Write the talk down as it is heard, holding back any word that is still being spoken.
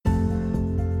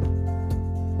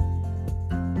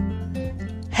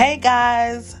Hey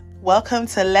guys, welcome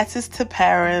to Letters to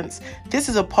Parents. This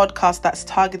is a podcast that's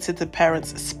targeted to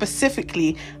parents,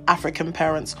 specifically African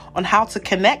parents, on how to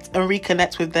connect and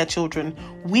reconnect with their children.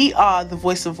 We are the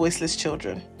voice of voiceless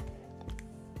children.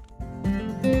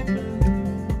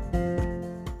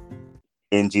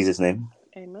 In Jesus' name.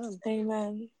 Amen.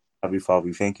 Amen. Heavenly Father,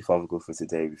 we thank you, Father God, for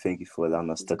today. We thank you for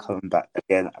allowing us to come back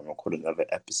again and record another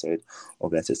episode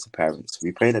of Letters to Parents.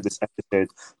 We pray that this episode,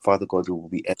 Father God, will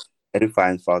be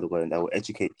edifying, Father God, and that will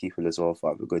educate people as well,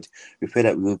 Father God. We pray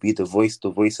that we will be the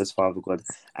voices, Father God,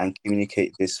 and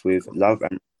communicate this with love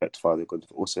and respect, Father God,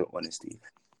 but also honesty.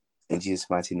 In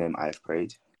Jesus' mighty name, I have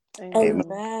prayed.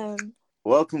 Amen.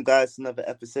 Welcome, guys, to another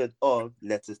episode of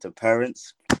Letters to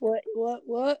Parents.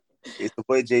 What? It's the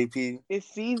boy JP.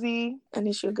 It's CZ. And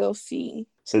it's your girl C.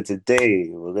 So today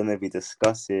we're going to be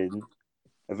discussing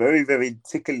a very, very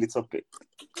tickly topic.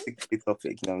 You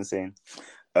know what I'm saying?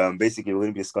 Basically, we're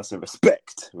going to be discussing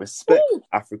respect. Ooh.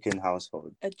 African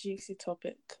household. A juicy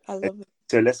topic. I love it.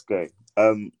 So let's go.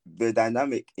 The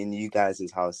dynamic in you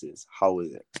guys' houses, how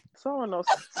is it? Someone else.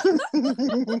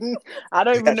 I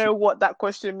don't even know what that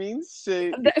question means.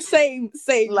 So Same.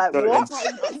 like, So, what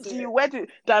do you? Where do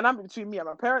dynamic between me and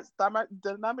my parents?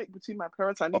 Dynamic between my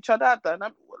parents and each other.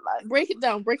 Dynamic, like, Break it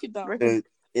down. So,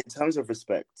 in terms of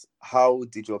respect, how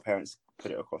did your parents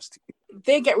put it across to you?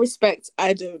 They get respect.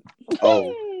 I don't.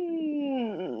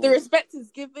 Oh, The respect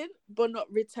is given, but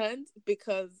not returned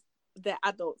because they're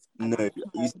adults. no,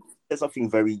 you said something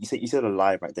very. You said a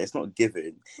lie right there. It's not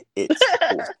given. It's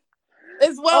forced.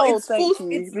 As well, oh, it's thank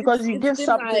full, you. it's, Because it's, you it's give been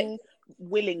something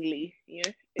willingly, you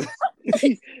know.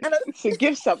 And To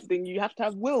give something, you have to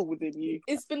have will within you.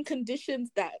 it's been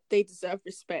conditioned that they deserve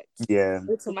respect. Yeah.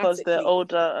 Automatically. Because they're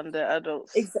older and they're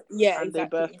adults. and they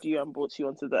exactly. birthed you and brought you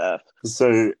onto the earth.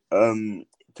 So, can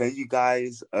you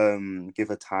guys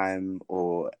give a time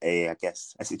or a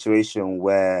situation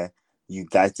where you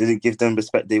guys didn't give them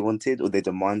respect they wanted or they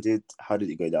demanded? How did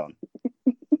it go down?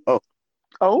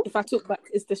 Oh? If I talk back,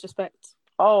 it's disrespect.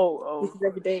 Oh. This is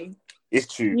every day.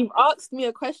 It's true. You've asked me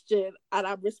a question and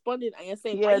I'm responding and you're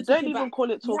saying, Yeah, don't even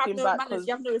call it you talking have no back. manners,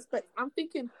 you have no respect. I'm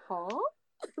thinking, huh?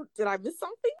 Did I miss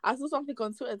something? I saw something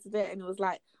on Twitter today and it was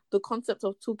like the concept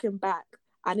of talking back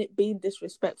and it being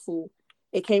disrespectful.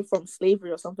 It came from slavery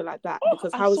or something like that.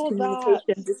 Because how is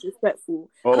communication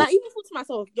disrespectful? Oh. And I even thought to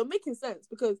myself, you're making sense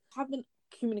because having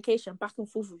communication back and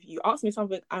forth with you, ask me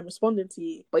something, I'm responding to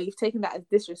you, but you've taken that as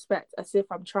disrespect, as if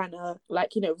I'm trying to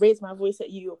raise my voice at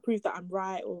you or prove that I'm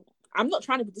right. Or I'm not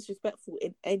trying to be disrespectful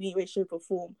in any way, shape or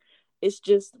form. It's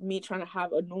just me trying to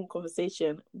have a normal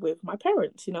conversation with my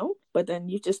parents, you know? But then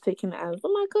you've just taken it as,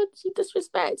 oh my God, you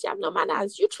disrespect, you have no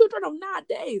manners. You children of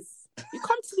nowadays. You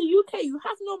come to the UK, you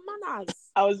have no manners.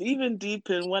 I was even deep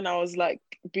in when I was like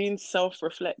being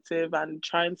self-reflective and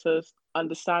trying to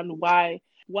understand why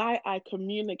I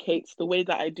communicate the way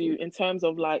that I do in terms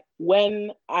of like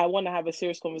when I want to have a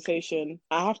serious conversation,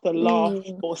 I have to laugh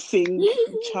or sing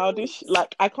childish.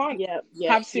 Like I can't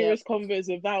have serious convos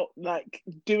without like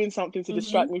doing something to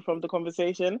distract me from the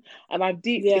conversation. And I've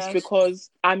deep it's because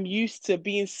I'm used to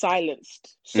being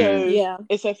silenced. So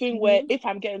it's a thing where if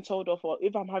I'm getting told off or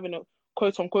if I'm having a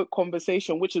quote unquote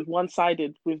conversation, which is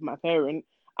one-sided with my parent,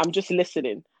 I'm just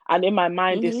listening. And in my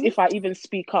mind, is if I even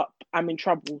speak up, I'm in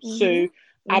trouble. So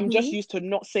I'm just used to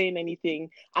not saying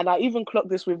anything. And I even clocked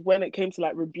this with when it came to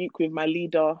like rebuke with my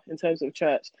leader in terms of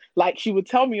church. Like she would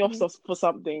tell me off for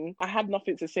something. I had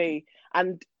nothing to say.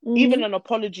 And even an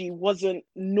apology wasn't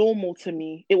normal to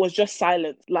me. It was just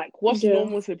silence. Like what's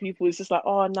normal to people is just like,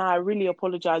 oh, nah, I really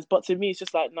apologize. But to me, it's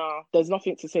just like, nah, there's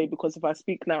nothing to say because if I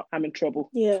speak now, I'm in trouble.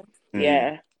 Yeah.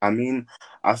 I mean,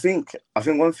 I think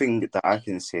one thing that I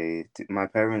can say, my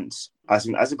parents, as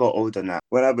I got older now,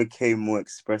 when I became more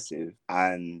expressive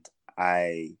and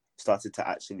I started to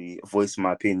actually voice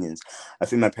my opinions, I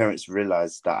think my parents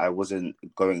realized that I wasn't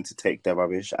going to take their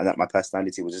rubbish and that my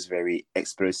personality was just very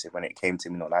explosive when it came to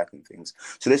me not liking things.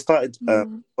 So they started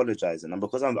apologizing, and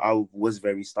because I was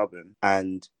very stubborn,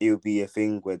 and it would be a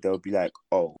thing where they'll be like,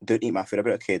 "Oh, don't eat my food." I'll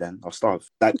be like, "Okay, then I'll starve."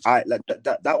 Like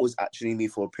that was actually me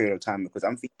for a period of time because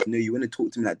I'm thinking, no, you want to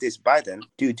talk to me like this? By then,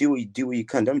 do what you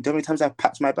can. How many times I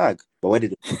packed my bag? But where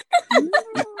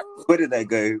did I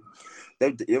go?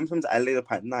 Sometimes I lay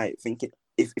up at night thinking,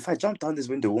 if I jump down this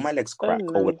window, will my legs crack?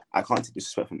 Or I can't take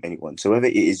disrespect from anyone. So whether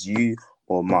it is you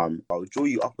or mum, I'll draw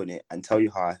you up on it and tell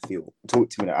you how I feel. Talk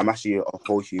to me. I'm actually a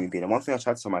whole human being. And one thing I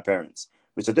try to tell my parents,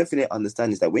 which I definitely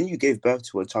understand, is that when you gave birth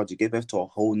to a child, you gave birth to a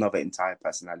whole nother entire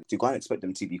personality. You can't expect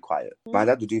them to be quiet. My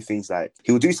dad would do things like,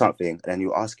 he would do something and then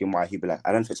you ask him why, he'd be like,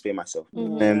 I don't have to explain myself.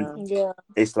 Yeah.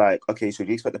 It's like, okay, so do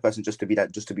you expect the person just to be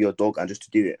your dog and just to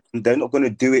do it? They're not going to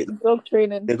do it. Dog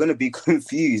training. They're going to be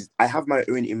confused. I have my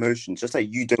own emotions, just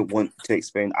like you don't want to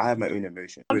explain. I have my own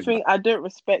emotions. One thing I don't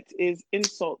respect is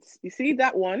insults. You see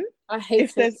that one? I hate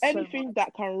If there's it so anything much.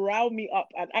 that can rile me up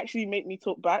and actually make me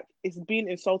talk back, it's being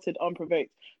insulted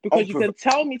unprovoked. Because you can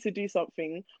tell me to do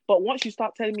something, but once you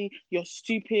start telling me you're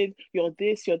stupid, you're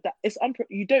this, you're that, it's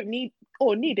you don't need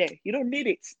it. You don't need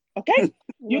it. Okay?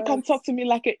 You can talk to me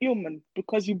like a human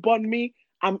because you born me,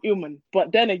 I'm human.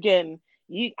 But then again,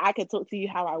 I can talk to you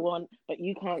how I want, but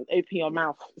you can't open your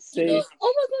mouth. So,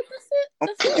 oh my god,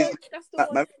 that's it. That's the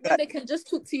one. When they can just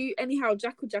talk to you anyhow,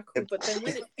 jackal, but then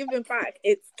when it's given back,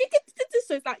 it's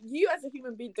so it's like you as a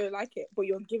human being don't like it, but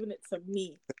you're giving it to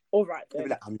me. All right,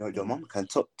 then. Like, your mom can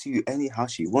talk to you anyhow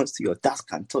she wants to. Your dad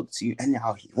can talk to you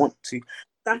anyhow he wants to.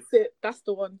 That's it. That's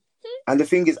the one. And the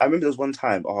thing is, I remember there was one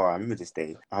time. Oh, I remember this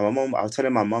day. My mom. I was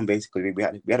telling my mom basically we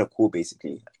had a call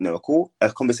basically. No,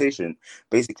 a conversation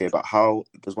basically about how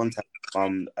there's one time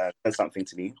mom said something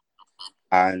to me,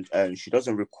 and she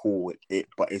doesn't recall it,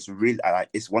 but it's really like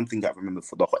it's one thing that I remember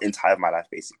for the whole entire of my life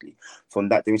basically. From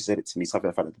that day she said it to me, something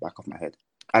I felt at the back of my head,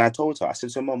 and I told her. I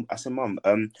said, mom,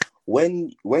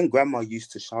 when grandma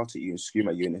used to shout at you and scream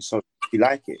at you and insult you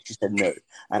like it? She said no,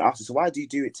 and I asked her, so why do you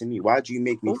do it to me? Why do you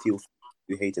make me feel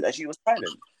you hated? And she was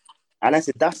silent. And I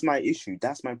said, that's my issue.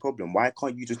 That's my problem. Why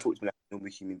can't you just talk to me like a normal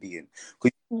human being?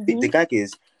 Because the gag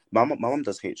is, my mom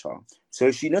does HR.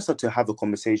 So she knows how to have a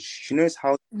conversation. She knows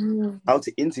how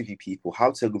to interview people,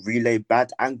 how to relay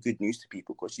bad and good news to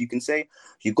people. Because you can say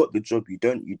you got the job, you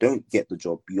don't get the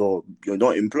job, you're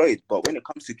not employed. But when it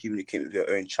comes to communicating with your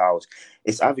own child,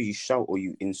 it's either you shout or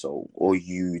you insult or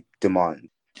you demand.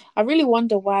 I really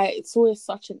wonder why it's always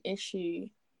such an issue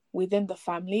within the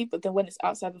family, but then when it's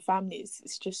outside the family,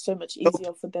 it's just so much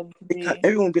easier for them to do.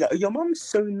 Everyone will be like, oh, your mom's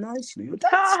so nice. Your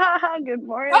good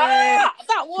morning.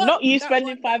 That one. Not you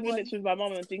spending 5 minutes with my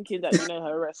mom and thinking that you know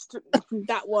her rest.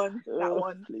 That one.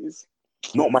 Please.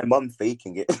 Not my mum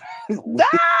faking it.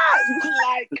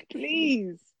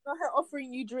 Please. Not her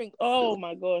offering you drinks. Oh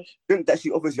my gosh. Drink that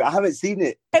she offers you. I haven't seen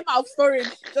it. Came out of storage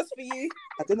just for you.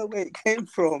 I don't know where it came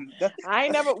from.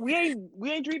 We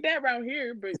ain't drink that around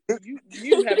here, but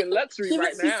you having luxury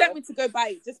right now. She sent me to go buy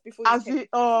it just before you came.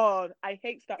 I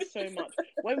hate that so much.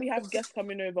 When we have guests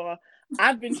coming over,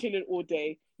 I've been chilling all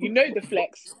day. You know the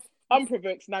flex.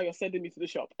 Unprovoked, now you're sending me to the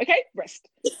shop. Okay, rest.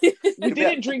 We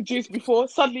didn't drink juice before.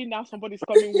 Suddenly now somebody's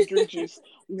coming with drink juice.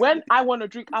 When I want to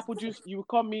drink apple juice, you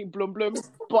call me blum blum.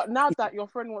 But now that your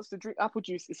friend wants to drink apple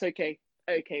juice, it's okay.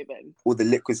 Okay then. All the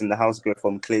liquids in the house go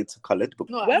from clear to coloured.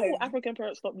 When will African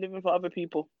parents stop living for other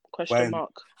people? Question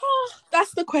mark.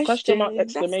 That's the question. Question mark,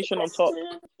 exclamation on top.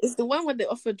 It's the one where they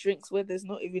offer drinks where there's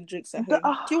not even drinks at home.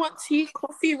 Do you want tea,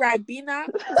 coffee, ribena,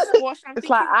 squash? It's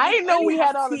like, I didn't know we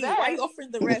had all of that. Why are you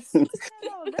offering the rest?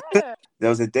 There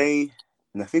was a day,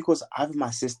 and I think it was either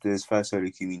my sister's first Holy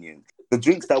Communion. The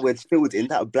drinks that were filled in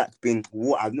that black bin,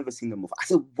 I've never seen them before. I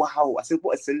said, wow. I said,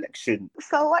 what a selection.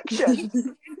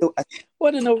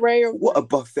 What an array of... What a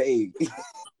buffet.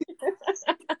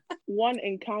 One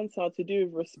encounter to do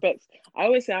with respect. I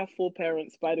always say I have 4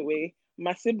 parents, by the way.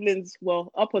 My siblings, well,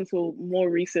 up until more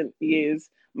recent years,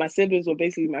 my siblings were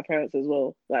basically my parents as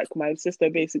well. Like, my sister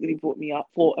basically brought me up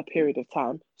for a period of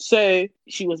time. So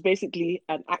she was basically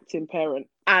an acting parent.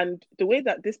 And the way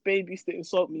that this babe used to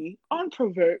insult me,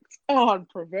 unprovoked.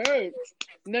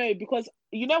 No, because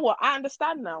you know what? I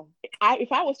understand now.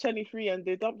 If I was 23 and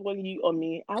they dumped one yeet on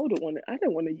me, I wouldn't want it. I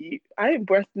don't want to yeet. I ain't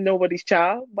birthed nobody's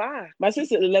child. Why? My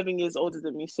sister's 11 years older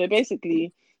than me. So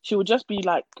basically, she would just be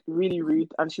like really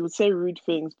rude and she would say rude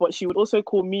things, but she would also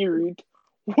call me rude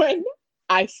when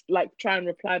I like try and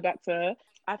reply back to her.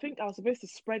 I think I was supposed to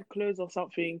spread clothes or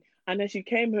something, and then she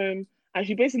came home and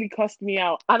she basically cussed me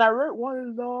out. And I wrote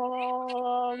one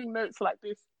long notes like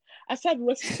this. I said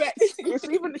respect. It's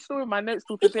even still in my notes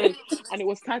till today, and it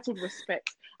was titled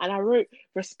respect. And I wrote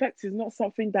respect is not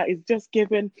something that is just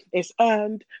given; it's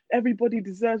earned. Everybody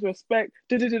deserves respect.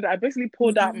 I basically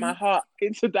poured out my heart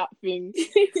into that thing,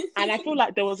 and I feel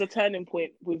like there was a turning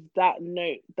point with that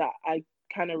note that I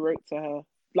kind of wrote to her.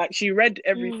 Like, she read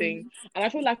everything, and I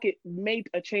feel like it made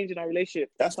a change in our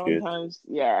relationship. That's sometimes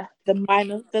good. Yeah.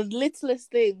 The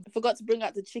littlest thing. I forgot to bring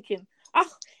out the chicken.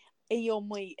 Chicken.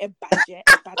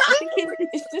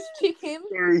 It's just chicken.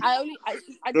 Sorry. I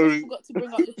just forgot to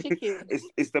bring up the chicken.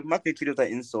 It's the magnitude of that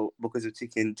insult because of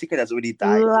chicken. Chicken has already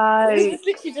died. Like... It's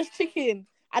literally just chicken.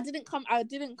 I didn't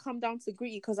come down to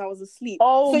greet you because I was asleep.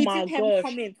 Oh so you my didn't hear me gosh.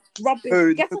 come in, rubbish.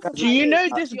 No, Get no, off of Do my you head, know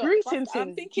you this idiot. greeting But I'm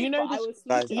thing? thinking, Do you know but I this? was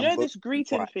guys, sleeping. You I'm know going this to be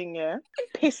greeting quiet. thing, yeah,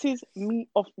 pisses me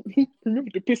off.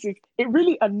 Remember the pisses. It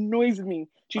really annoys me.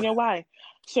 Do you know why?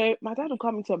 So my dad will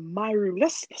come into my room.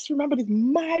 Let's remember this,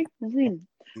 my room,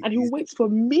 and he He's waits for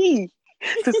me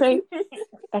to say,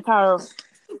 "Hey, Carol,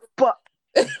 but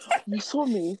you saw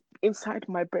me inside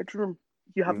my bedroom.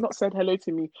 You have not said hello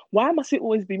to me. Why must it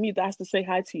always be me that has to say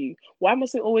hi to you? Why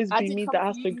must it always I be did me come that to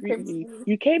has you. to You greet came to me? me.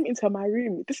 You came into my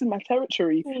room. This is my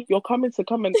territory. You're coming to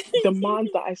come and demand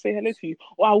that I say hello to you.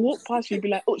 Or I'll walk past you and be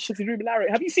like, oh, shit, Larry,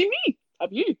 have you seen me?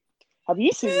 Have you? Have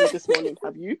you seen me this morning?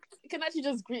 Have you? You can actually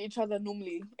just greet each other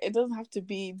normally. It doesn't have to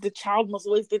be the child must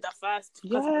always do that first.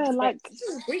 Because of Yeah, respect. like,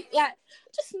 Just greet, like,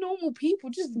 just normal people.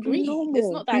 Just be greet. It's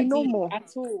normal. not Be that deep normal. at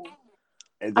all.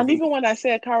 the And thing. even when I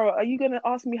say, Carol, are you going to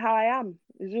ask me how I am?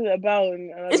 It's just a bell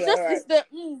and I'll be It's like, just all right. it's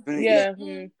the Yeah.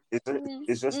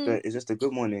 It's just a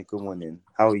good morning.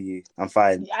 How are you? I'm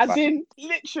fine. As Fine. in,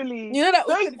 literally, You know that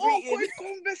those awkward greeting. awkward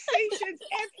conversations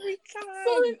every time.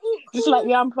 So awkward. Just like,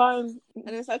 yeah, I'm fine.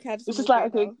 And it's okay. I just It's want just to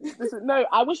like, walk okay, no,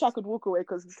 I wish I could walk away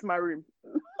because this is my room.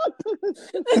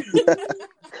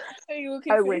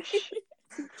 I wish.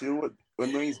 Do you know what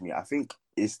annoys me? I think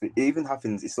it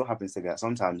still happens to get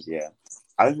sometimes, yeah.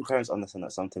 I don't think parents understand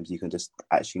that sometimes you can just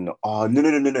actually not. Oh,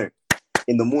 no.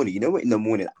 In the morning, you know what? In the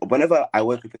morning, whenever I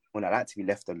wake up in the morning, I like to be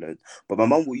left alone. But my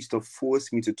mum used to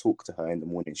force me to talk to her in the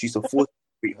morning. She used to force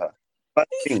me to greet her. First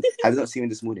thing, have you not seen me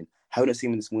this morning? Have you not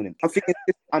seen me this morning? I'm thinking,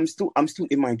 I'm still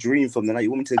in my dream from the night.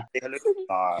 You want me to say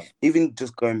hello? Even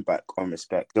just going back on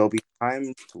respect, there'll be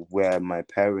times where my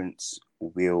parents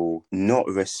will not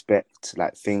respect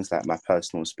like things like my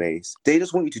personal space. They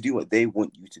just want you to do what they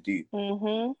want you to do.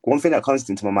 Mm-hmm. One thing that comes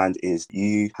into my mind is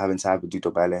you having to have a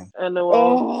dudo ballet.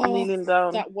 LOL, kneeling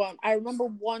down. That one. I remember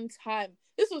one time.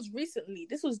 This was recently.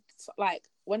 This was like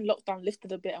when lockdown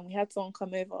lifted a bit and we had someone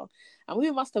come over. And we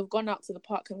must have gone out to the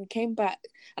park and we came back.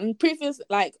 And previous,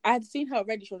 like, I had seen her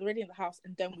already. She was already in the house.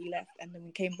 And then we left. And then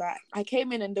we came back. I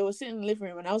came in and they were sitting in the living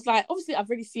room. And I was like, obviously, I've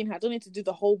already seen her. I don't need to do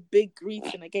the whole big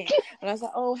greeting again. And I was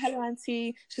like, oh, hello,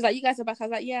 auntie. She's like, you guys are back. I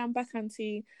was like, yeah, I'm back,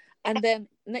 auntie. And then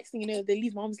next thing you know, they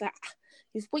leave. Mom's like,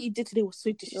 what you did today was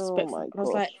so disrespectful. Oh, and I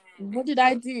was like, what did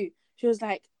I do? She was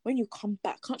like, when you come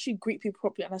back, can't you greet people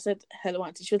properly? And I said, hello,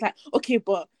 auntie. She was like, okay,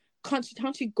 but can't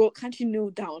you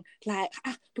kneel down? Like,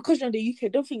 because you're in the UK, I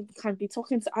don't think you can be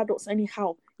talking to adults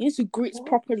anyhow. You need to greet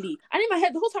properly. And in my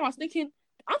head, the whole time I was thinking,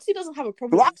 auntie doesn't have a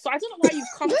problem. What? So I don't know why you've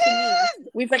come to me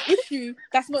with an issue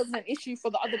that's not even an issue for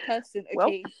the other person.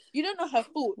 Okay, you don't know her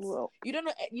thoughts. You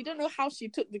don't know how she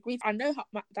took the greeting. I know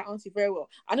that auntie very well.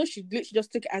 I know she literally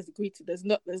just took it as a greeting. There's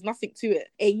nothing to it.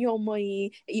 In your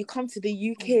money, you come to the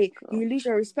UK, you lose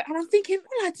your respect. And I'm thinking,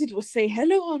 all I did was say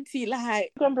hello, auntie.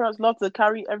 Like, grandparents love to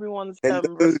carry everyone's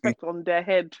respect on their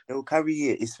head. They'll carry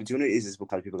it. Do you know what it is?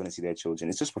 Because people are going to see their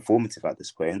children. It's just performative at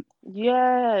this point.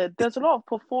 Yeah, there's a lot of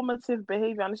performative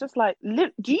behavior, and it's just like,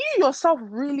 do you yourself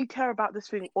really care about this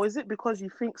thing, or is it because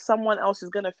you think someone else is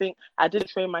gonna think I didn't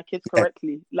train my kids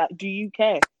correctly? Like, do you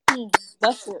care?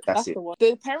 That's it. That's it. the one.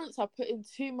 The parents are putting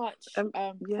too much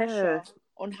pressure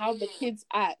on how the kids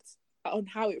act, on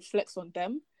how it reflects on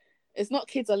them. It's not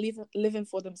kids are living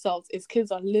for themselves. It's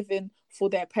kids are living for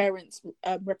their parents'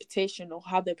 reputation or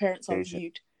how their parents are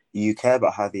viewed. You care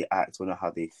about how they act or not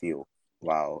how they feel.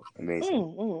 Wow,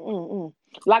 amazing.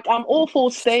 Like, I'm all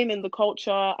for staying in the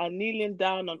culture and kneeling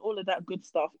down and all of that good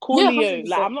stuff. Coolio.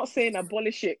 Like, I'm not saying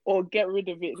abolish it or get rid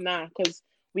of it now, because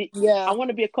I want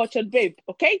to be a cultured babe,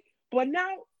 okay? But now,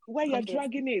 where you're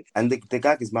dragging it. And the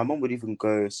gag is, my mom would even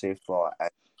go so far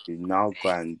as to now go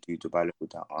and do Dubai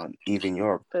with that aunt, even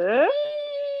Europe.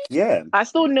 Yeah. I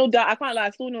still kneel down. I can't lie. I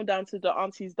still kneel down to the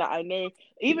aunties that I know.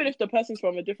 Even if the person's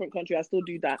from a different country, I still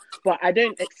do that. But I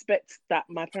don't expect that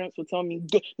my parents will tell me,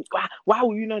 why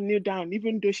will you not kneel down?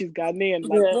 Even though she's Ghanaian.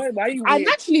 Like, why are you weird? I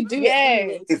naturally do it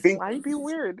anyway. Why are you being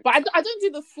weird? But I don't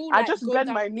do the full, like, I just go bend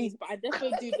down my knees, knee. but I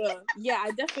definitely do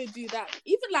I definitely do that.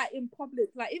 Even, like, in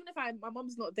public, like, even if my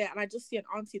mom's not there and I just see an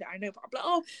auntie that I know, but I'm like,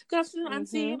 oh, good afternoon,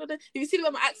 auntie. If you see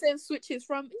where my accent switches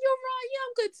from, you're right, yeah,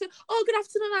 I'm good too. Oh, good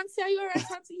afternoon, auntie. Are you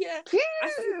alright, auntie? Yeah. I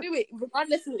still do it,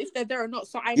 regardless of if they're there or not.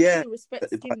 So I need to respect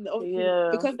them,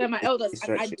 because they're my elders,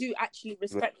 and I do actually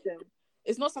respect them.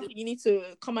 It's not something you need to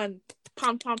come and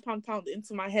pound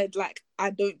into my head. Like, I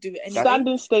don't do it anyway.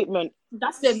 Standing statement.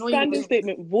 That's the annoying Standing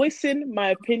statement. Voicing my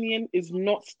opinion is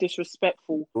not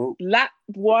disrespectful. That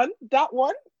one.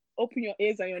 Open your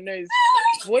ears and your nose.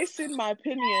 Voicing my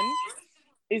opinion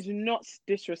is not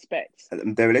disrespect.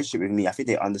 Their relationship with me, I think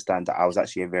they understand that I was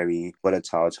actually a very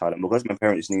volatile child, and because my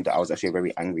parents knew that I was actually a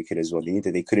very angry kid as well, they knew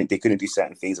that they couldn't do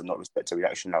certain things and not respect a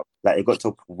reaction. Now, like it got to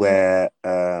a point where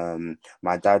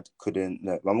my dad couldn't,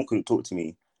 no, my mom couldn't talk to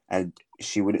me, and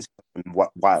she wouldn't say something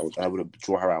wild, and I would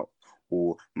draw her out.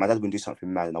 Or my dad wouldn't do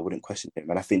something mad, and I wouldn't question him.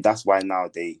 And I think that's why now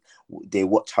they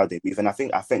watch how they move, and I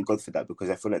thank God for that, because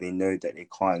I feel like they know that they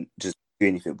can't just do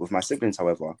anything. With my siblings,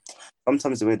 however,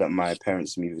 sometimes the way that my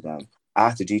parents move them, I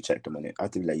have to G-check them on it. I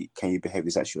have to be like, can you behave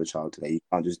as actually your child today? You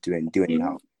can't just do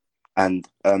anyhow. And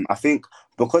I think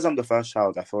because I'm the first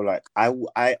child, I feel like I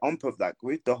like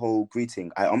with the whole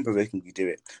greeting, I unprovokingly do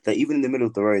it. Like even in the middle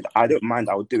of the road, I don't mind.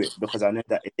 I will do it because I know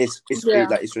that it's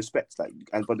respect. Like,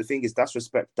 but the thing is, that's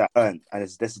respect that earned, and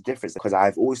there's a difference, because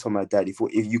I've always told my dad, if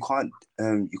you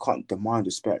can't demand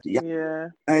respect,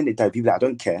 earn it. That people that I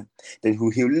don't care, then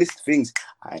he'll list things.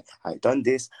 I done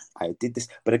this, I did this,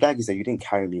 but the guy is that you didn't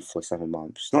carry me for 7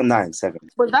 months, not 9, 7.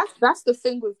 But that's the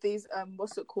thing with these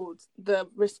what's it called, the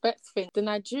respect thing. The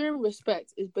Nigerian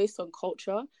respect is based on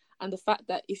culture and the fact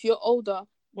that if you're older,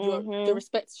 the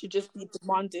respect should just be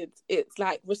demanded. It's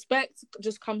like respect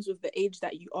just comes with the age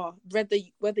that you are, whether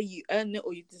you earn it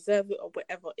or you deserve it or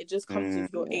whatever. It just comes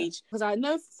with your age. Because I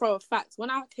know for a fact,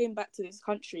 when I came back to this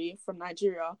country from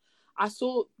Nigeria, I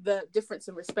saw the difference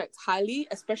in respect highly,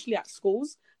 especially at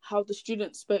schools, how the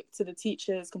students spoke to the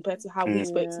teachers compared to how we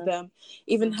spoke to them.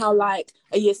 Even how like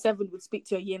a year 7 would speak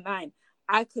to a year 9.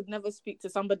 I could never speak to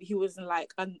somebody who was in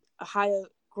like a higher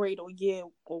grade or year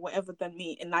or whatever than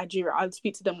me in Nigeria. I'd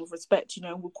speak to them with respect, you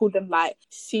know. We'll call them like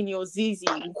Senior Zizi.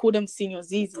 We'll call them Senior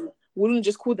Zizi. We wouldn't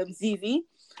just call them Zizi.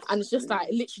 And it's just like,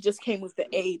 it literally just came with the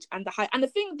age and the height. And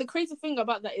the crazy thing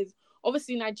about that is,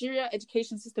 obviously, Nigeria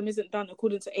education system isn't done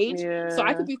according to age. So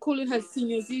I could be calling her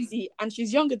Senior Zizi and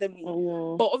she's younger than me.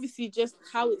 But obviously, just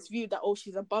how it's viewed that, oh,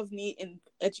 she's above me in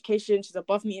education, she's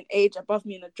above me in age, above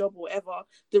me in a job or whatever,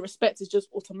 the respect is just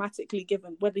automatically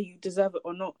given, whether you deserve it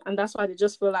or not. And that's why they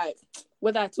just feel like,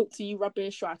 whether I talk to you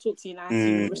rubbish or I talk to you nice,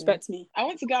 you respect me. I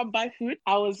went to go and buy food.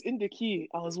 I was in the queue.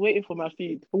 I was waiting for my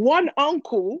food. One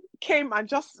uncle came and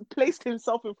just placed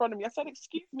himself in front of me. I said,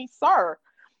 "Excuse me, sir."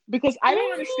 Because I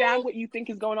don't understand what you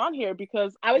think is going on here,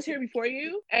 because I was here before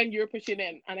you and you're pushing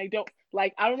in, and I don't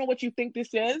know what you think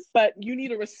this is, but you need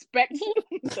to respect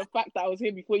the fact that I was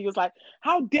here before you. He was like,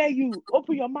 "How dare you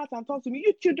open your mouth and talk to me,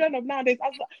 you children of nowadays." I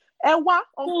was like, "Ewa,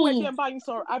 uncle, buying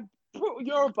sorry." I put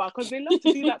Yoruba because they love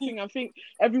to do that thing. I think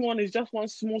everyone is just one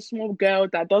small girl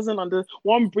that doesn't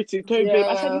one British babe.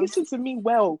 I said, listen to me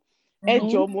well.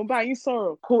 Ejo, mo bá yín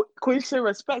sọ̀rọ̀. Kò ṣe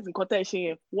respect nǹkan tẹ́ ẹ ṣe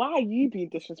yẹn. Why are you being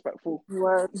disrespectful?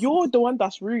 You're the one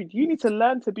that's rude. You need to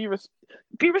learn to be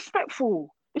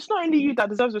respectful. It's not only you that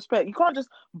deserves respect. You can't just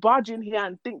barge in here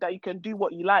and think that you can do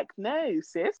what you like. No,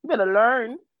 sis. You better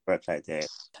learn. Work like that.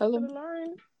 Tell them.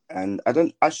 Learn. And I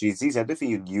don't actually, it's easy. I don't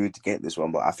think you would get this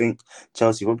one, but I think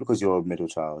Chelsea, well, because you're a middle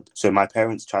child. So my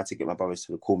parents tried to get my brothers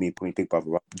to call me big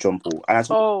brother, John Paul. And I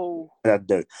told my dad,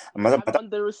 no. And my dad, on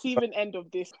the receiving end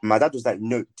of this. My dad was like,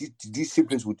 no, these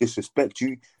siblings will disrespect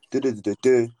you.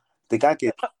 The guy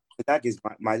is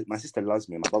my sister loves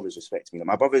me. My brothers respect me. Like,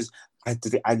 my brothers,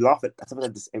 I laugh at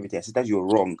this every day. I said, Dad, you're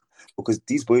wrong, because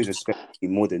these boys respect me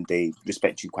more than they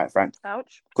respect you, quite frankly.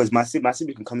 Ouch. Because my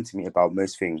sibling can come to me about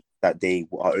most things that they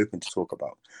are open to talk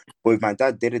about. But with my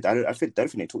dad, I don't think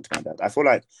they talk to my dad. I feel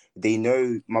like they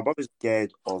know my brother's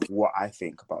scared of what I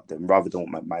think about them rather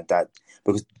than what my dad,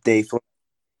 because they feel.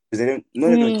 Because they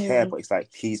don't care, but it's like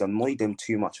he's annoyed them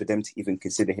too much for them to even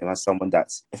consider him as someone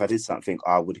that's, if I did something,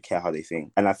 I would care how they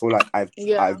think. And I feel like I've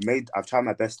tried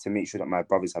my best to make sure that my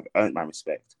brothers have earned my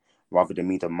respect rather than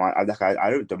me demand. I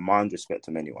don't demand respect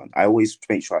from anyone. I always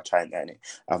make sure I try and earn it.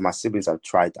 My siblings, I've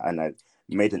tried that and I've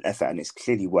made an effort and it's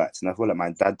clearly worked. And I feel like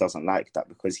my dad doesn't like that,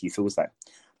 because he feels like,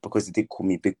 because they did call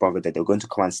me big brother, that they were going to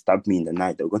come and stab me in the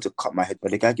night. They were going to cut my head. But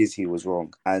the gag is, he was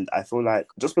wrong. And I feel like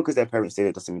just because their parents did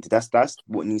it doesn't mean that's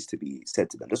what needs to be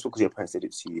said to them. Just because your parents did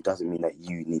it to you doesn't mean that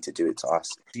you need to do it to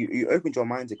us. You opened your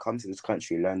mind to come to this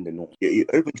country, learn the norm. You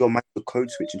opened your mind to code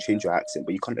switch and change your accent,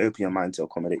 but you can't open your mind to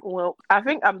accommodate. Well, I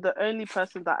think I'm the only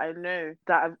person that I know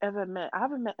that I've ever met. I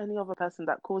haven't met any other person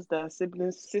that calls their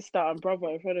siblings sister and brother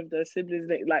in front of their siblings.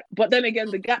 Like, but then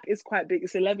again, the gap is quite big.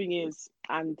 It's 11 years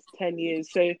and 10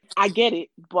 years. So I get it,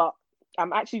 but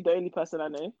I'm actually the only person I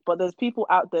know. But there's people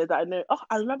out there that I know. Oh,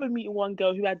 I remember meeting one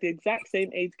girl who had the exact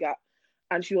same age gap,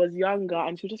 and she was younger,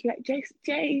 and she would just be like,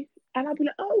 Jay, and I'd be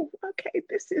like, oh, okay,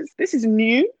 this is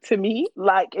new to me.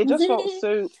 Like, it just felt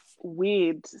so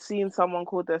weird seeing someone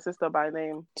call their sister by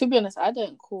name. To be honest, I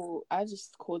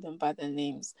just call them by their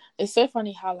names. It's so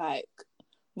funny how, like,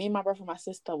 me and my brother and my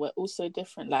sister were also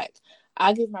different. Like,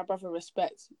 I give my brother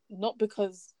respect, not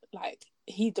because like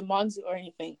he demands it or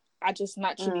anything. I just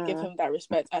naturally give him that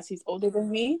respect as he's older than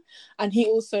me, and he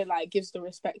also like gives the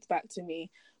respect back to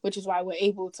me, which is why we're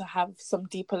able to have some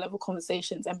deeper level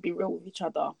conversations and be real with each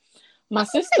other. My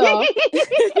sister,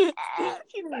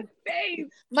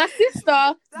 my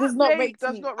sister does not rate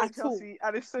me at all.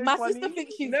 And it's so my funny. sister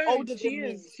thinks she's No, older she than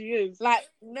is. me. She is. Like,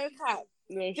 no cap.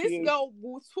 No, This girl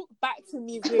will talk back to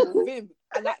me with Vim,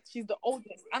 and like she's the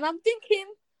oldest. And I'm thinking,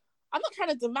 I'm not trying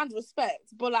to demand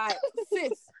respect, but like,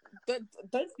 sis,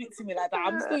 don't speak to me like that.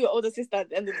 I'm still your older sister at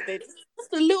the end of the day.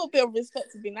 Just a little bit of respect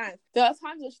would be nice. There are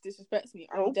times when she disrespects me,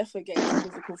 and we definitely get into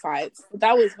physical fights.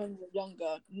 That was when we were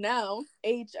younger. Now,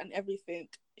 age and everything,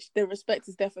 the respect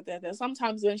is definitely there.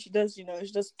 Sometimes when she does, she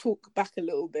does talk back a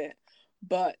little bit,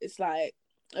 but it's like,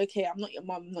 okay, I'm not your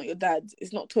mom, I'm not your dad.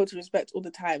 It's not total respect all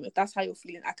the time. If that's how you're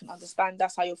feeling, I can understand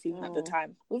that's how you're feeling at the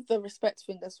time. With the respect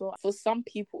thing as well, for some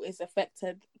people, it's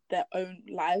affected their own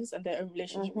lives and their own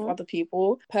relationship with other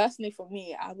people. Personally, for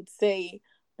me, I would say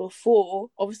before,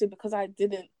 obviously, because I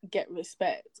didn't get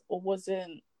respect or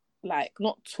wasn't like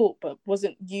not taught but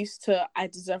wasn't used to I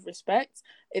deserve respect,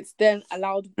 it's then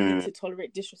allowed me to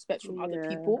tolerate disrespect from other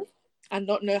people and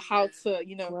not know how to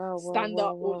stand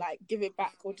up or like give it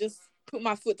back, or just put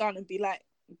my foot down and be like,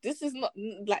 this is not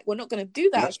like, we're not going to do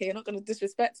that. Okay, you're not going to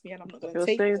disrespect me and I'm not going to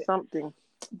take it. You're saying something.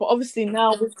 But obviously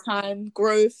now with time,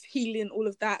 growth, healing, all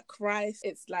of that, Christ,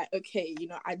 it's like, okay,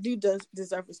 I do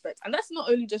deserve respect. And that's not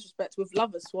only just respect, with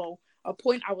love as well. A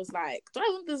point I was like, do I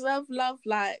want to deserve love?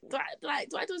 Like, do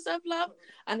I deserve love?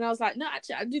 And I was like, no,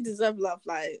 actually, I do deserve love.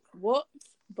 Like, what?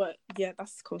 But yeah,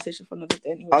 that's a conversation for another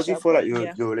day anyway. How do you feel like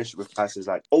your relationship with Christ has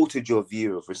like altered your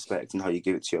view of respect and how you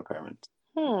give it to your parents?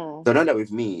 So I know that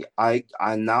with me, I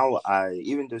now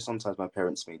even though sometimes my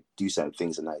parents may do certain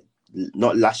things and I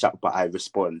not lash out, but I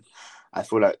respond, I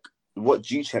feel like what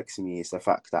checks me is the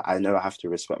fact that I know I have to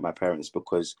respect my parents,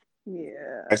 because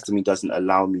Christ to me doesn't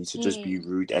allow me to just be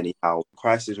rude anyhow.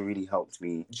 Christ has really helped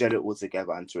me gel it all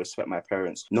together and to respect my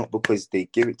parents, not because they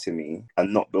give it to me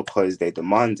and not because they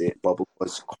demand it, but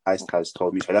because Christ has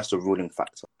told me. So that's the ruling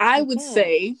factor. I would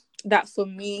say that for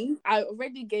me, I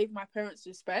already gave my parents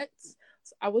respect.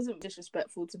 So I wasn't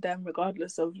disrespectful to them,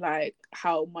 regardless of like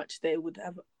how much they would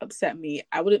have upset me.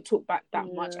 I wouldn't talk back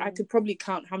that much. I could probably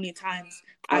count how many times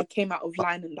I came out of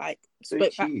line and like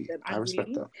spoke back to them. I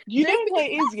respect that. You know what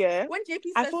it is, yeah? When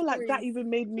JP I feel like that even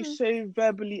made me so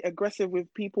verbally aggressive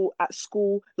with people at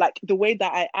school, like the way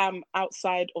that I am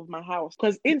outside of my house.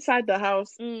 Because inside the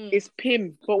house is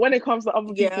Pim, but when it comes to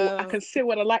other people, I can say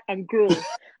what I like and grow.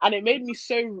 And it made me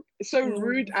so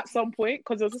rude at some point,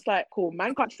 because it was just like, cool,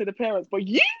 man can't say the parents, but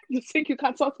you think you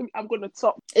can't talk to me? I'm gonna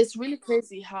talk. It's really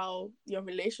crazy how your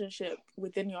relationship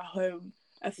within your home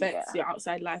affects your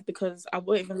outside life, because I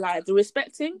won't even lie, the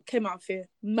respecting came out of fear,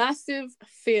 massive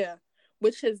fear,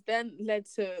 which has then led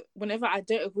to whenever I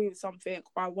don't agree with something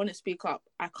or I want to speak up,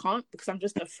 I can't, because I'm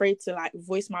just afraid to like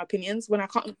voice my opinions. When I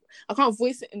can't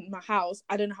voice it in my house,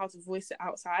 I don't know how to voice it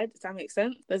outside. Does that make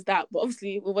sense? There's that. But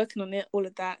obviously we're working on it, all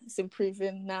of that. It's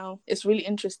improving now. It's really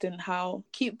interesting how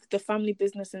keep the family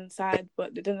business inside,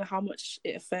 but they don't know how much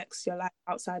it affects your life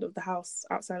outside of the house,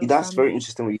 outside of That's family. very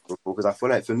interesting what you said, because I feel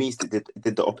like for me it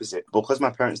did the opposite. Because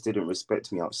my parents didn't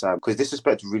respect me outside, because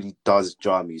disrespect really does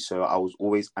jar me, so I was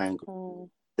always angry.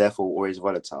 Therefore always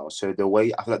volatile. So the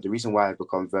way I feel like the reason why I've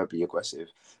become verbally aggressive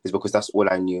is because that's all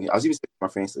I knew. I was even saying to my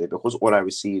friends today, because all I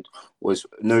received was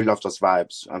no love, just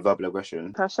vibes and verbal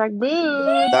aggression.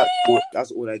 #boo.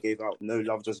 That's all I gave out. No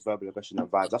love, just verbal aggression and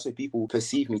vibes. That's why people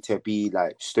perceive me to be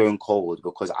like stone cold,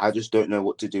 because I just don't know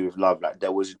what to do with love. Like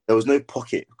there was no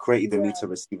pocket created in me to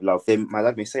receive love. Then my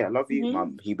dad may say I love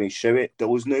you, he may show it. There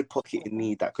was no pocket in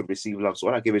me that could receive love. So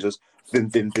all I give is just bim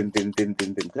bim bim bim bim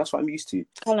bim bim. That's what I'm used to.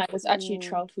 Kind of like it's actually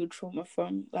childhood trauma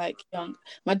from like young.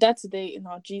 My dad today in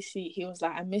our GC, he was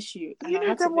like, "I miss you." And I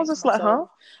had to think to myself,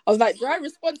 I was like, "Do I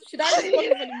respond? Should I respond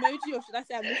with an emoji, or should I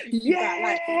say I miss you back?"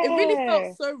 Like it really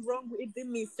felt so wrong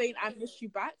within me saying I miss you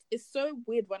back. It's so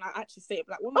weird when I actually say it.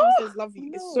 Like when my mom says "love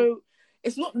you,"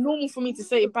 it's not normal for me to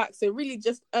say it back. So it really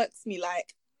just irks me.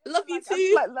 Like love you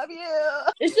too. Like, love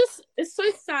you. It's so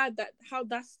sad that how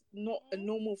that's not a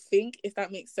normal thing, if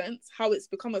that makes sense. How it's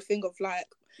become a thing of like,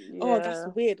 oh,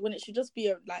 that's weird, when it should just be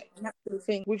a like natural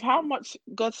thing. With how much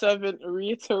God's servant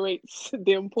reiterates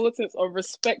the importance of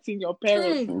respecting your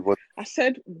parents, I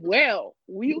said, well,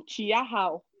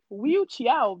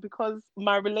 because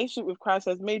my relationship with Christ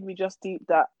has made me just deep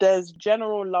that there's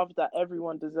general love that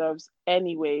everyone deserves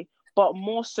anyway. But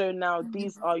more so now,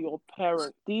 these are your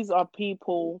parents. These are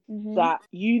people that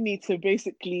you need to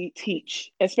basically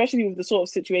teach, especially with the sort of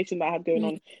situation that I have going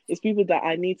on. It's people that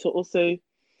I need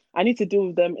to deal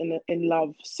with them in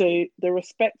love. So the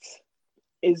respect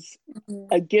is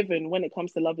a given when it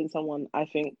comes to loving someone, I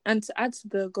think. And to add to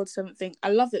the God servant thing, I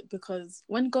love it because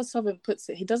when God servant puts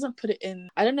it, he doesn't put it in,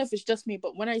 I don't know if it's just me,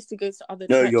 but when I used to go to other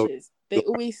churches, they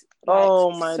always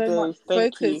much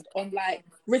focused on like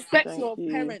respect your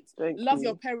parents, love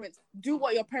your parents, do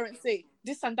what your parents say,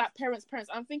 this and that, parents.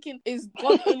 I'm thinking, is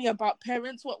God only about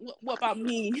parents? What about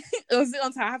me? Or is it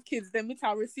until I have kids, then me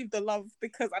I'll receive the love?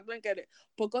 Because I don't get it.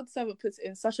 But God's servant puts it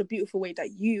in such a beautiful way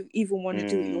that you even want to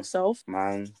do it yourself.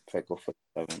 Man, thank God for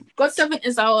servant. God's servant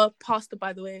is our pastor,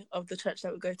 by the way, of the church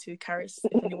that we go to, Caris,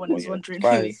 if anyone is wondering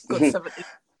who God's servant is.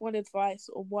 One advice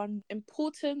or one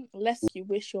important lesson you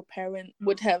wish your parent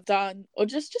would have done, or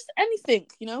just anything,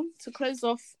 to close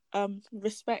off,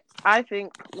 respect. I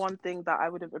think one thing that I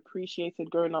would have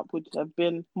appreciated growing up would have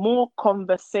been more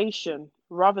conversation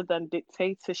rather than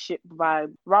dictatorship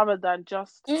vibe, rather than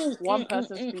just one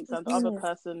person speaks and the other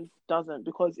person doesn't,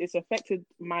 because it's affected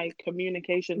my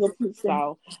communication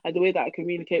style and the way that I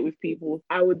communicate with people.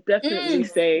 I would definitely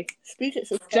say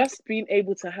just being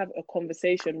able to have a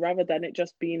conversation rather than it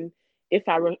just being, if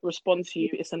I respond to you,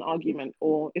 it's an argument,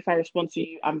 or if I respond to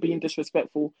you, I'm being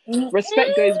disrespectful.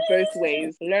 Respect goes both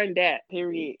ways. Learn that,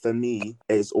 period. For me,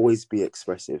 it's always be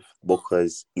expressive,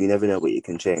 because you never know what you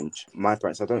can change. My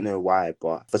parents, I don't know why,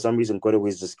 but for some reason, God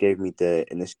always just gave me the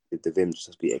initiative, the vim,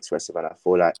 just to be expressive. And I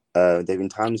feel like there have been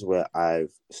times where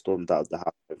I've stormed out of the house,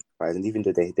 and even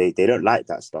though they don't like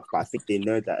that stuff, but I think they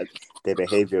know that their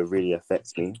behavior really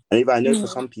affects me. And even I know for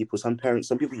some people, some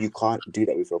people, you can't do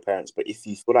that with your parents, but if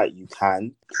you feel like you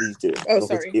can, please do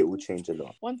it. It will change a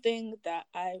lot. One thing that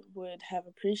I would have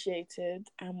appreciated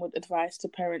and would advise to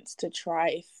parents to try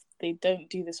if they don't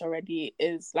do this already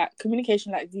is like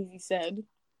communication, like Zizi said,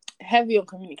 heavy on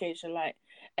communication. Like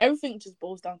everything just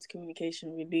boils down to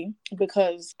communication, really,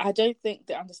 because I don't think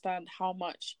they understand how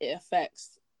much it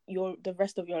affects the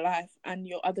rest of your life and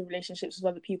your other relationships with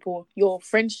other people, your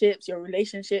friendships, your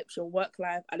relationships, your work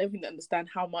life. I don't think they understand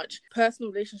how much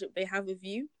personal relationship they have with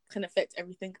you can affect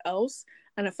everything else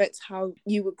and affect how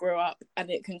you would grow up, and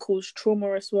it can cause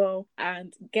trauma as well.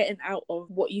 And getting out of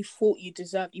what you thought you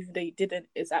deserved even though you didn't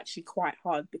is actually quite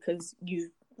hard, because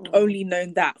you've only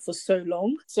known that for so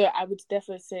long. So I would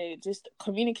definitely say just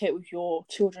communicate with your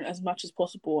children as much as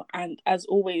possible, and as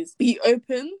always, be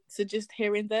open to just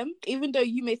hearing them. Even though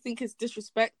you may think it's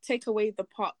disrespect, take away the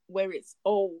part where it's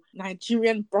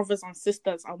Nigerian brothers and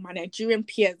sisters or my Nigerian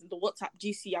peers in the WhatsApp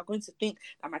GC are going to think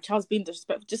that my child's being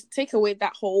disrespectful. Just take away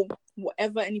that whole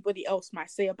whatever anybody else might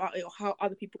say about it or how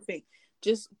other people think.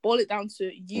 Just boil it down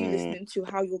to you listening to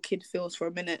how your kid feels for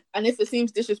a minute. And if it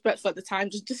seems disrespectful at the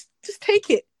time, just take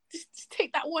it. Just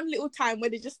take that one little time where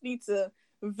they just need to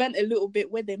vent a little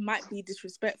bit, where they might be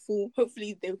disrespectful.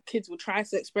 Hopefully the kids will try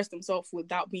to express themselves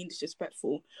without being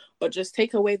disrespectful. But just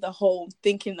take away the whole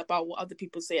thinking about what other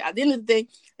people say. At the end of the day,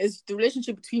 it's the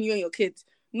relationship between you and your kids.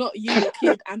 Not you, your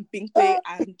kid, and Bingpe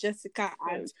and Jessica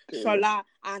and Shola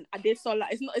and Adesola.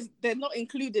 They're not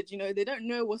included, they don't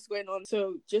know what's going on.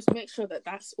 So just make sure that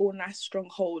that's all nice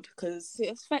stronghold, because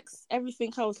it affects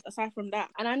everything else aside from that.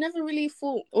 And I never really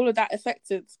thought all of that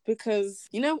affected, because,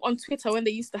 on Twitter, when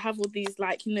they used to have all these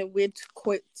weird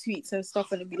quote tweets and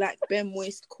stuff, and it'd be like bare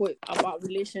moist quote about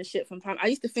relationship from time, I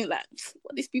used to think like,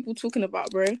 what are these people talking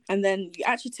about, bro? And then you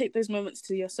actually take those moments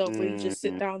to yourself where you just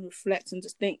sit down, reflect, and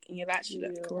just think, and you're actually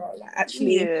like, I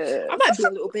might be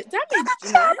a little bit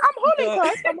damaged.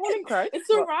 I'm holding Christ. It's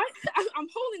all right. I'm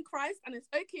holding Christ, and it's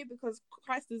okay because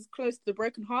Christ is close to the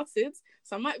brokenhearted.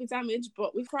 So I might be damaged,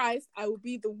 but with Christ, I will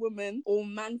be the woman or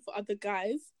man for other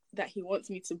guys that he wants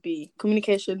me to be.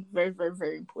 Communication, very, very,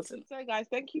 very important. So guys,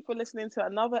 thank you for listening to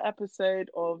another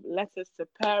episode of Letters to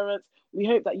Parents. We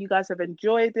hope that you guys have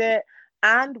enjoyed it,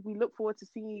 and we look forward to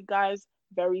seeing you guys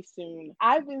very soon.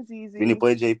 I've been Zizi. Been your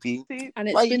boy JP. And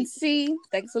it's been C.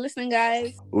 Thanks for listening,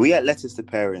 guys. We at Letters to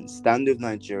Parents stand with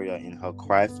Nigeria in her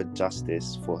cry for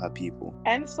justice for her people.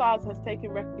 EndSARS has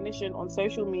taken recognition on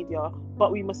social media,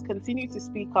 but we must continue to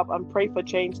speak up and pray for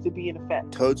change to be in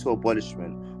effect. Total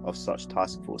abolishment of such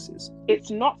task forces.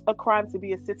 It's not a crime to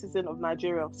be a citizen of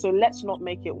Nigeria, so let's not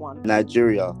make it one.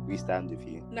 Nigeria, we stand with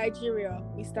you. Nigeria,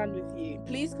 we stand with you.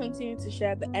 Please continue to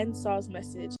share the EndSARS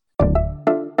message